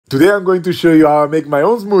Today I'm going to show you how I make my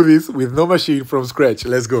own smoothies with no machine from scratch.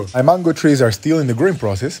 Let's go. My mango trees are still in the growing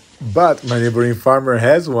process, but my neighboring farmer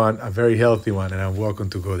has one, a very healthy one, and I'm welcome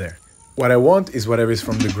to go there. What I want is whatever is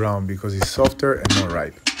from the ground because it's softer and more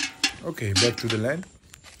ripe. Okay, back to the land.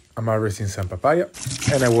 I'm harvesting some papaya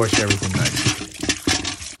and I wash everything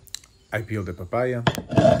nicely. I peel the papaya,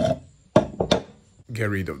 get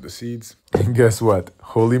rid of the seeds, and guess what?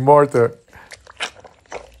 Holy mortar!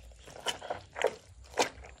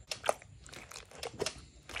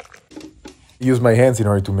 Use my hands in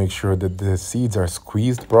order to make sure that the seeds are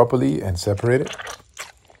squeezed properly and separated.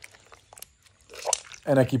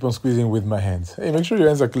 And I keep on squeezing with my hands. Hey, make sure your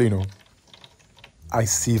hands are clean. Oh. I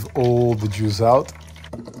sieve all the juice out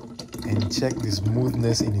and check the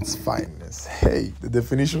smoothness in its fineness. Hey, the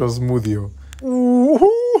definition of smoothie. Ooh,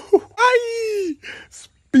 aye,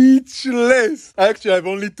 speechless. Actually, I have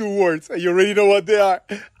only 2 words and you already know what they are.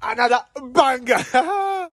 Another banger.